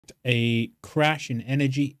A crash in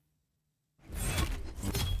energy.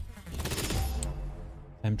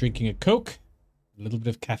 I'm drinking a Coke, a little bit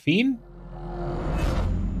of caffeine.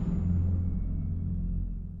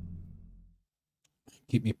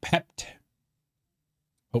 Keep me pepped.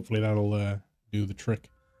 Hopefully that'll do the trick.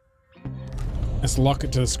 Let's lock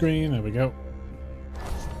it to the screen. There we go.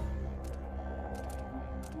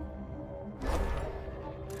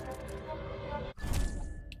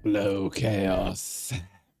 Low chaos.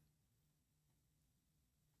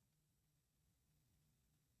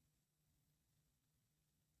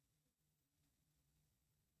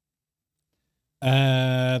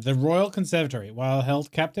 The Royal Conservatory. While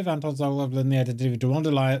held captive, Anton Sokolov learned the identity of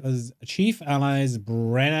Dwonder's chief allies,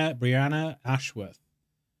 Brianna Ashworth,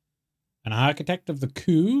 an architect of the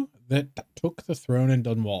coup that took the throne in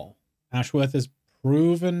Dunwall. Ashworth is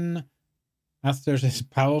proven Aster is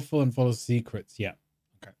powerful and full of secrets. Yeah,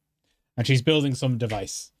 okay. And she's building some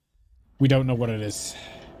device. We don't know what it is.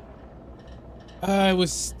 I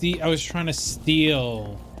was trying to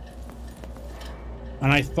steal.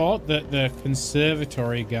 And I thought that the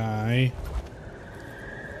conservatory guy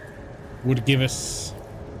would give us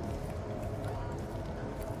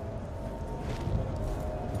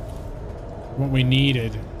what we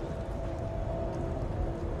needed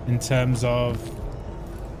in terms of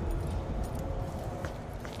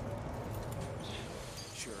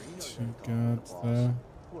two guards there.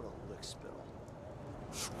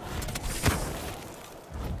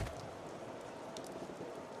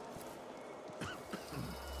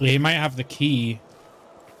 He might have the key.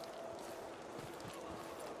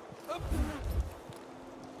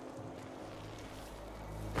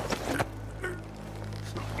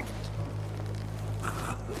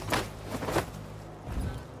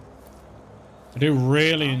 I do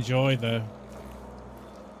really enjoy the...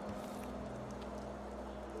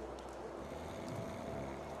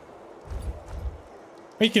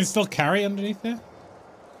 You can still carry underneath there.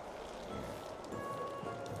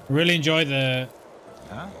 I really enjoy the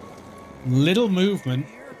little movement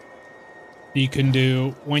you can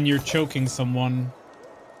do when you're choking someone.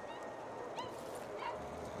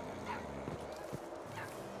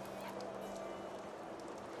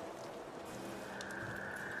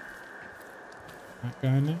 That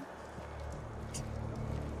guy now.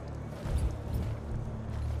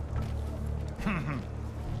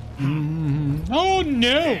 Oh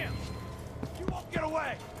no! Damn. You won't get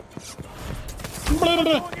away. You're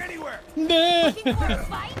not going anywhere. Looking for a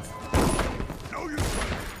fight? No use.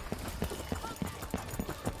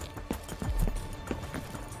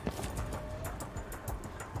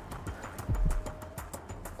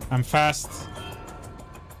 I'm fast.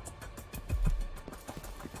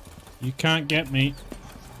 You can't get me.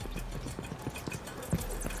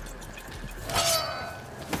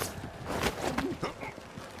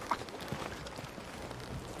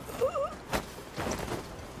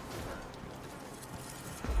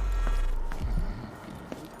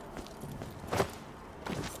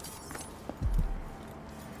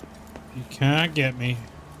 You can't get me.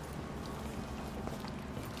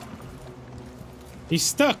 He's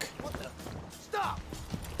stuck. What the? Stop.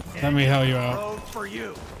 Let me help you out. Road for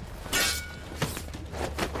you.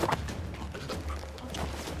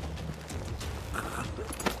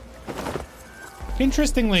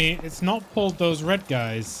 Interestingly, it's not pulled those red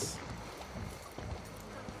guys.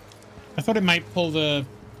 I thought it might pull the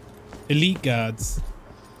elite guards.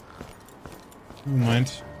 Never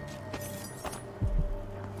mind.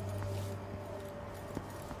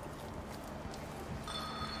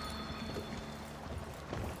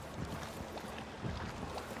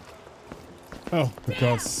 Oh, for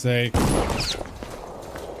God's sake.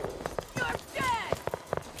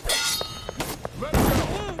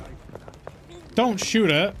 Don't shoot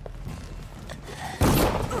her.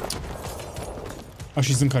 Oh,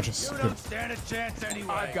 she's unconscious. You Good. don't stand a chance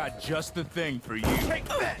anyway. I've got just the thing for you. Take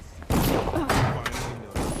this.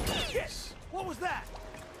 Yes. What was that?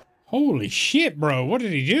 Holy shit, bro. What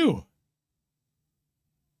did he do?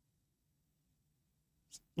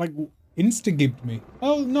 Like, insta-gibbed me.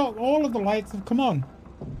 Oh, no. All of the lights have come on.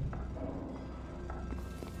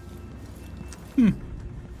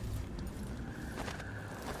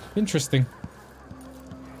 Interesting.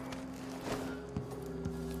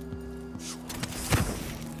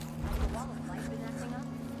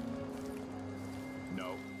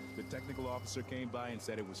 No. The technical officer came by and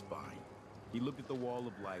said it was fine. He looked at the wall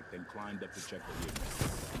of light, then climbed up to check the windmill.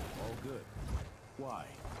 All good. Why?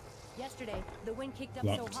 Yesterday, the wind kicked up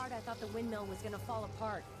Locked. so hard I thought the windmill was gonna fall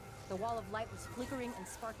apart. The wall of light was flickering and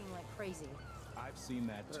sparking like crazy. I've seen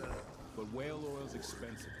that too. But whale oil's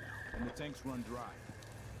expensive now, and the tanks run dry.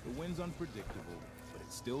 The wind's unpredictable, but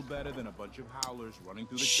Still better than a bunch of howlers running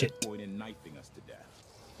through the Shit. checkpoint and knifing us to death.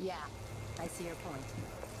 Yeah, I see your point.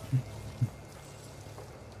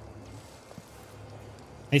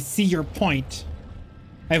 I see your point.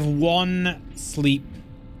 I have one sleep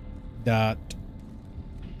dot.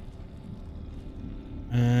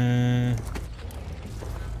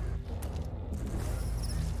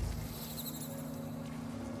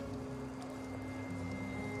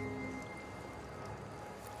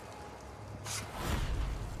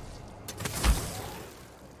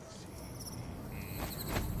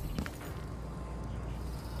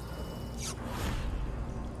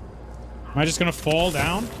 Am I just gonna fall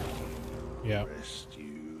down? Yeah.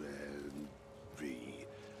 Rescue and V.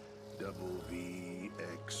 Double V,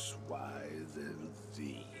 X, Y, then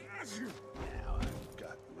Z. Now I've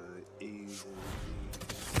got my A's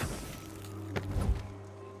and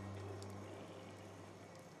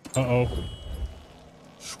V's. Uh-oh.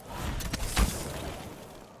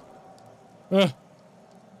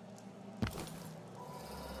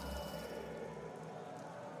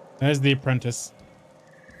 There's the apprentice.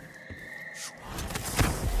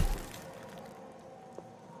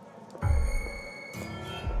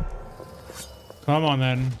 Come on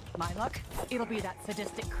then. My luck, it'll be that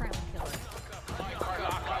sadistic crown killer.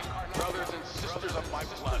 Brothers and sisters of my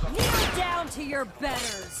blood. Kneel down to your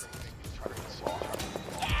betters!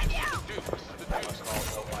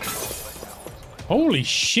 Holy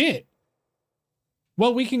shit.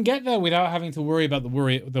 Well, we can get there without having to worry about the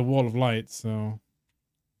wall of light, so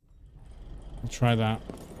I'll try that.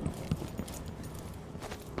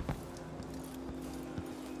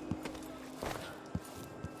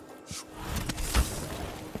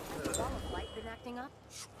 The wall of light been acting up?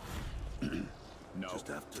 No. Just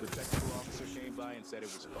after. The technical officer came by and said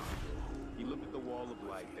it was fine. He looked at the wall of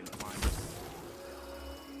light, then climbed up.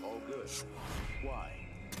 All good. Why?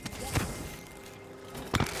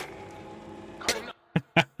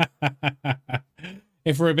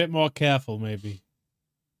 If we're a bit more careful, maybe.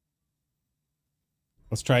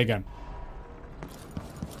 Let's try again.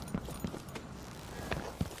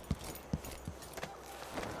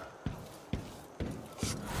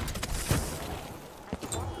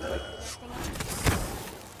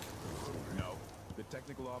 No. The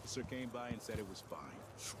technical officer came by and said it was fine.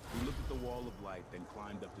 He looked at the wall of light, then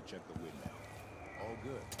climbed up to check the windmill. All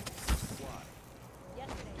good. Why?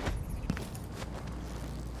 Yesterday.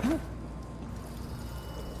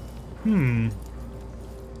 Hmm.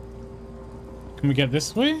 Can we get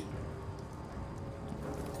this way?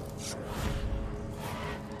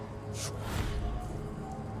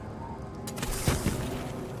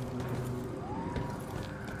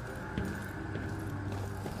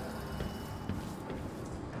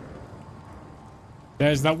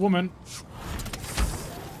 There's that woman.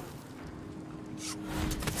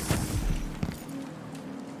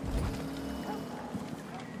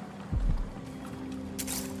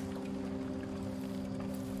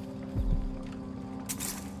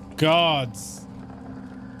 Gods.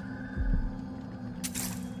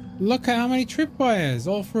 Look at how many tripwires,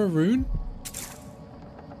 all for a rune.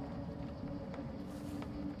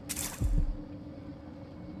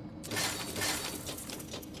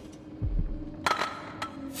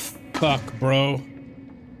 Fuck, bro.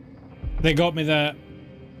 They got me there.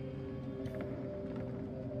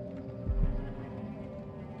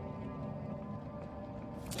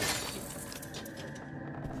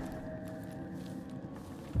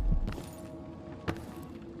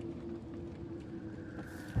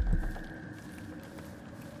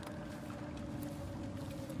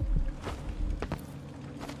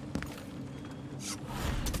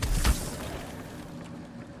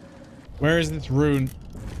 Where is this rune?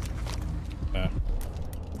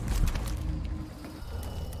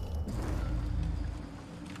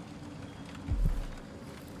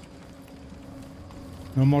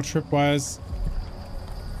 No more tripwires.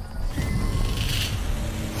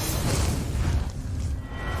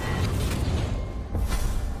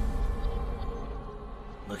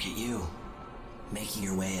 Look at you, making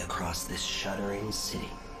your way across this shuddering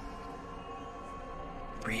city.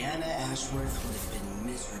 Brianna Ashworth would have been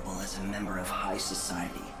miserable as a member of high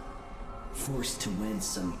society, forced to wed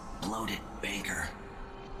some bloated banker.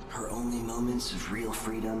 Her only moments of real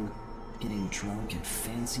freedom, getting drunk at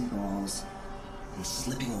fancy balls, and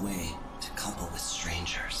slipping away to couple with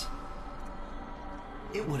strangers.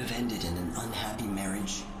 It would have ended in an unhappy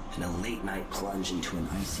marriage and a late-night plunge into an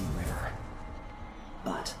icy river.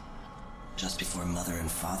 But just before Mother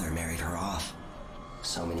and Father married her off,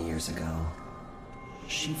 so many years ago,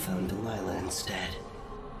 she found Delilah instead.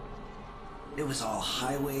 It was all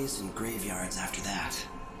highways and graveyards after that.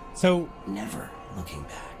 So, Never looking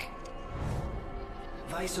back.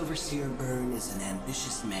 Vice Overseer Byrne is an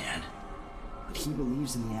ambitious man, but he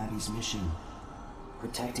believes in the Abbey's mission,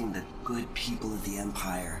 protecting the good people of the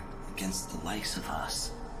Empire against the likes of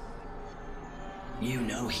us. You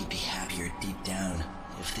know he'd be happier deep down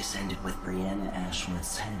if this ended with Brianna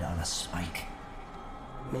Ashworth's head on a spike.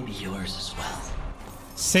 Maybe yours as well.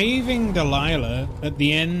 Saving Delilah at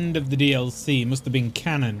the end of the DLC must have been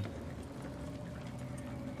canon.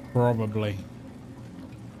 Probably.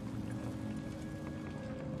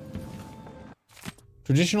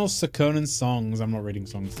 Traditional Sakonan songs. I'm not reading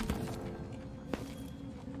songs.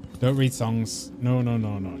 Don't read songs. No, no,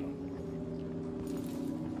 no, no, no.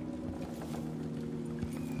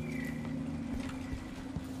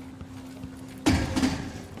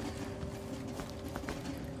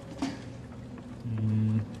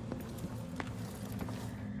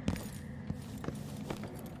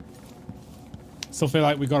 Still feel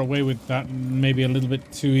like we got away with that maybe a little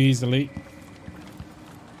bit too easily.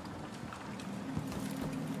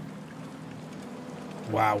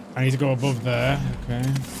 Wow, I need to go above there. Okay.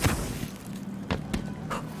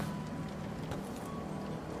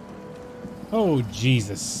 Oh,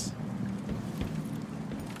 Jesus.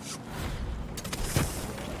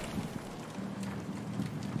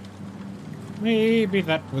 Maybe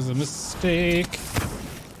that was a mistake.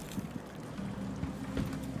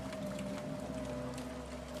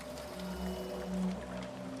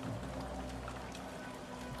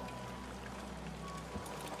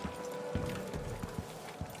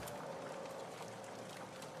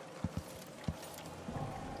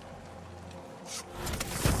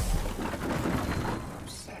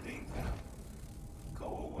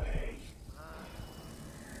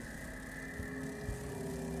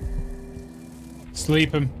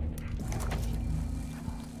 Sleep him.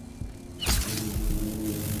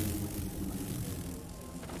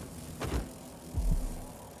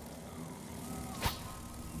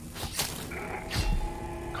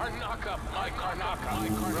 Karnaka, my Karnaka,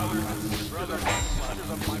 my brother, sisters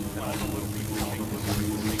of my blood, will be coming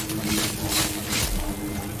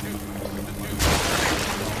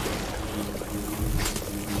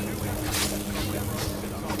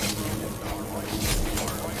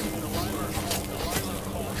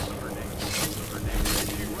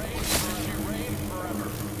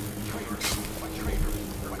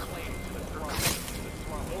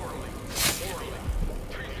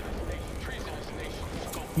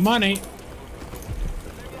Money.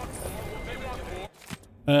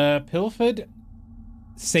 Pilfered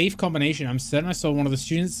safe combination. I'm certain I saw one of the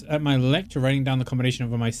students at my lecture writing down the combination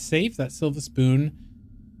over my safe. That silver spoon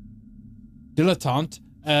dilettante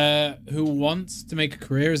who wants to make a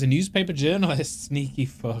career as a newspaper journalist. Sneaky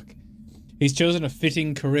fuck. He's chosen a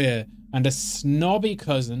fitting career, and a snobby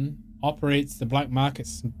cousin operates the black market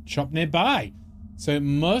shop nearby. So it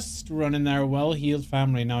must run in their well-heeled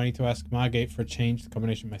family. Now I need to ask Margate for a change to the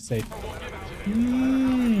combination of my safe.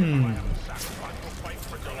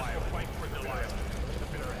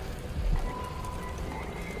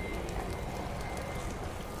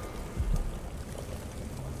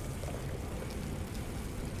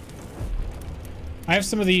 I have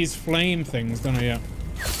some of these flame things, don't I? Yeah.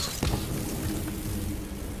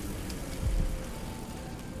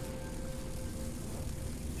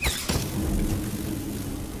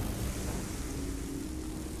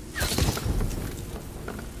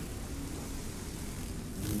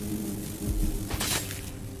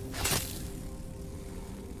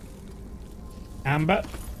 Amber.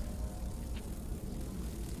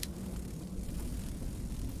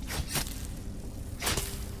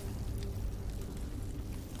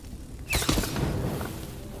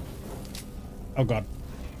 Oh God.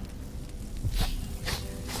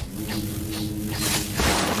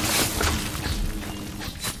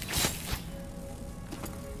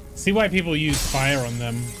 See why people use fire on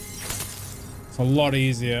them. It's a lot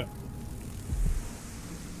easier.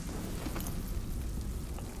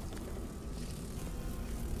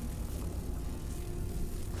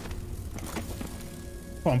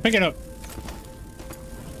 Come on, pick it up.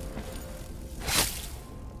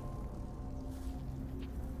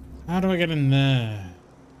 How do I get in there?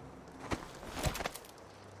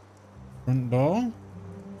 Front door?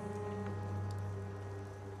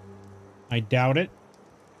 I doubt it.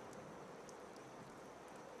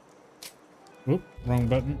 Oop, wrong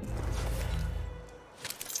button.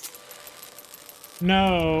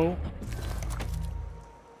 No.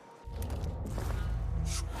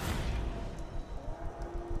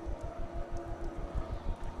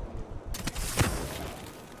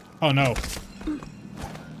 Oh no.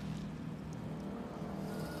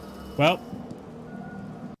 Well,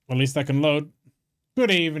 at least I can load.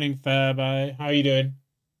 Good evening, Fairby. How are you doing?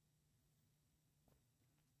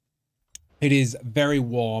 It is very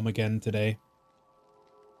warm again today.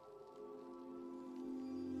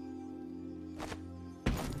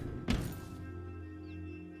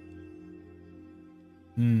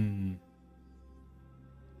 Hmm.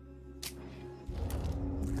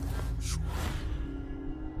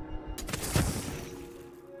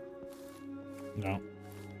 No.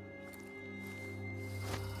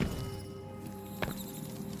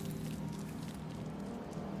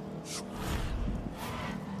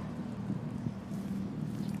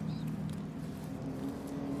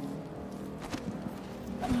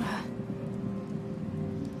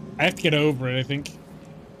 I have to get over it, I think.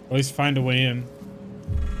 Or at least find a way in.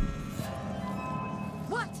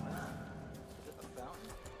 What?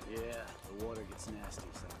 Yeah, the water gets nasty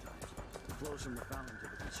sometimes. It flows from the fountain to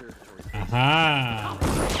the conservatory. Aha.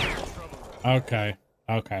 Okay.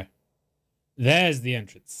 Okay. There's the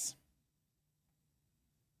entrance.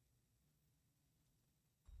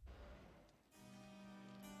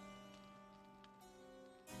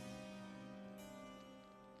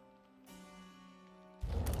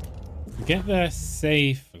 Get there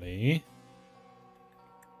safely.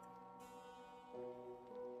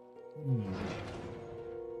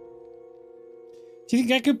 Do you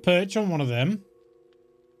think I could perch on one of them?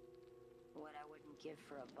 What I wouldn't give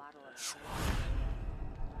for a bottle of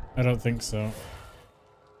I don't think so.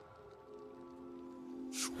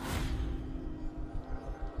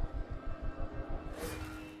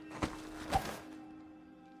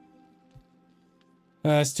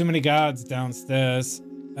 There's too many guards downstairs.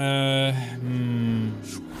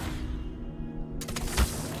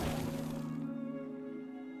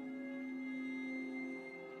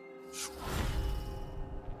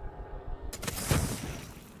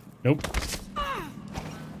 Nope.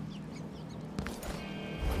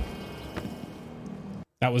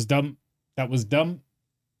 That was dumb. That was dumb.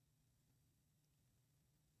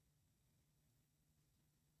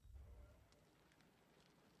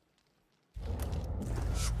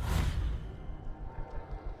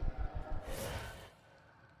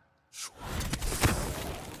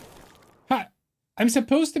 Hi. I'm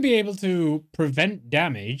supposed to be able to prevent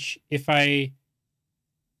damage if I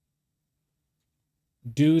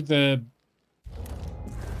do the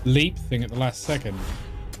leap thing at the last second.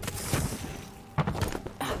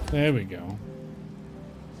 There we go.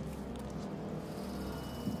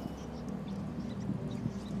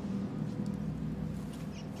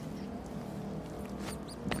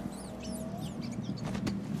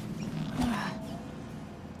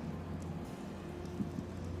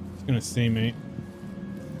 It's gonna see me.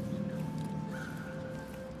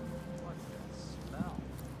 What's that smell?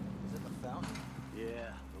 Is it the fountain?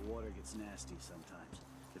 Yeah, the water gets nasty sometimes.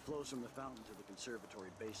 It flows from the fountain to the conservatory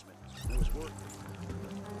basement. It was working.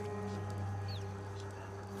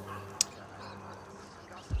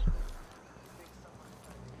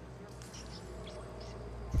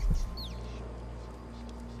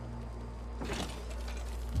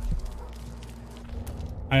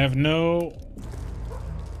 I have no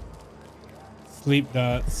sleep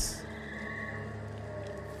darts.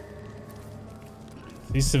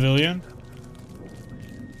 Is he civilian?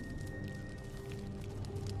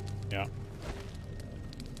 Yeah.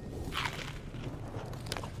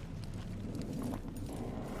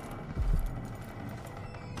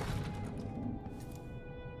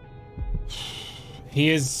 He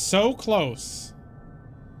is so close.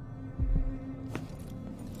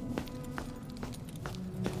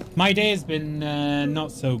 My day has been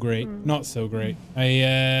not so great. Not so great.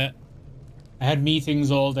 I had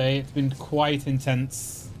meetings all day. It's been quite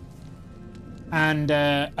intense. And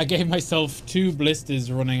I gave myself 2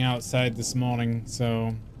 blisters running outside this morning,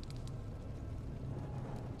 so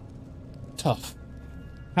tough.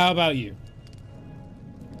 How about you?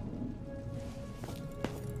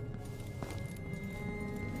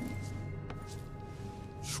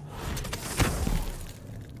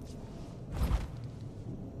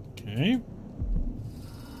 Okay.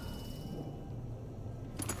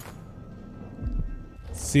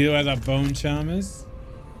 See where that bone charm is?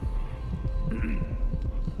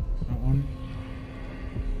 That one.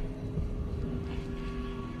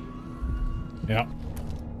 Yeah.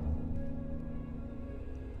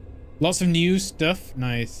 Lots of new stuff.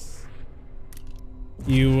 Nice.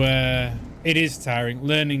 You, it is tiring.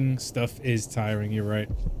 Learning stuff is tiring, you're right.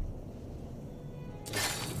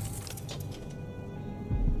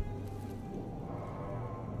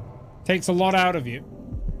 Takes a lot out of you.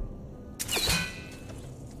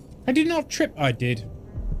 I did not trip. I did.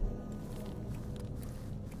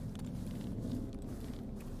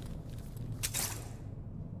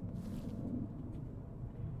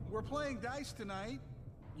 We're playing dice tonight.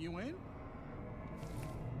 You in?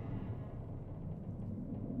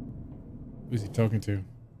 Who's he talking to?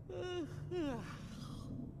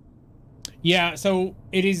 Yeah, so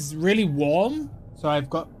it is really warm. So I've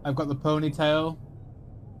got the ponytail,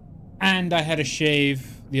 and I had a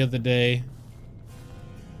shave the other day.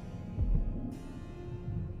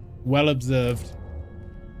 Well observed.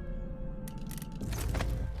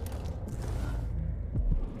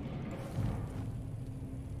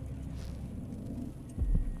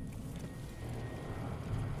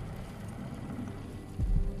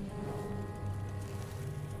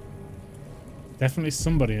 Definitely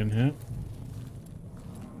somebody in here.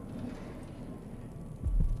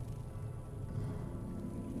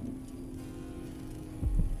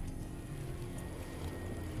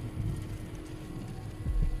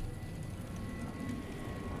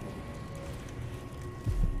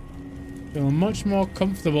 Feel much more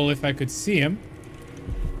comfortable if I could see him.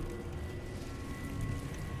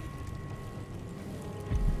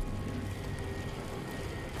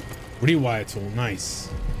 Rewire tool, nice.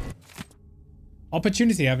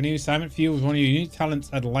 Opportunity Avenue, assignment for you with one of your unique talents.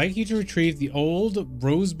 I'd like you to retrieve the old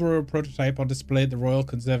Roseboro prototype on display at the Royal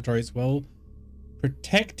Conservatory. It's well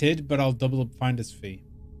protected, but I'll double up finder's fee.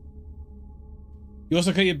 You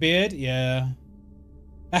also cut your beard? Yeah.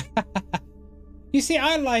 You see,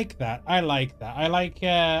 I like that. I like that. I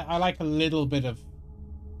like a little bit of...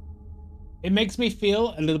 It makes me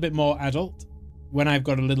feel a little bit more adult when I've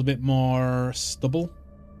got a little bit more stubble,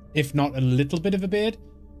 if not a little bit of a beard.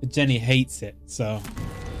 But Jenny hates it, so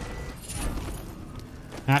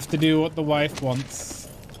have to do what the wife wants,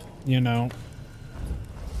 you know.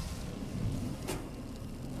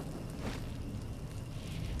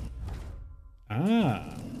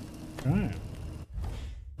 Ah, right.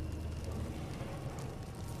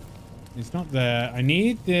 He's not there. I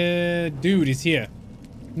need the dude. He's here.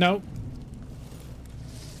 No.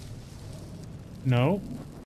 No.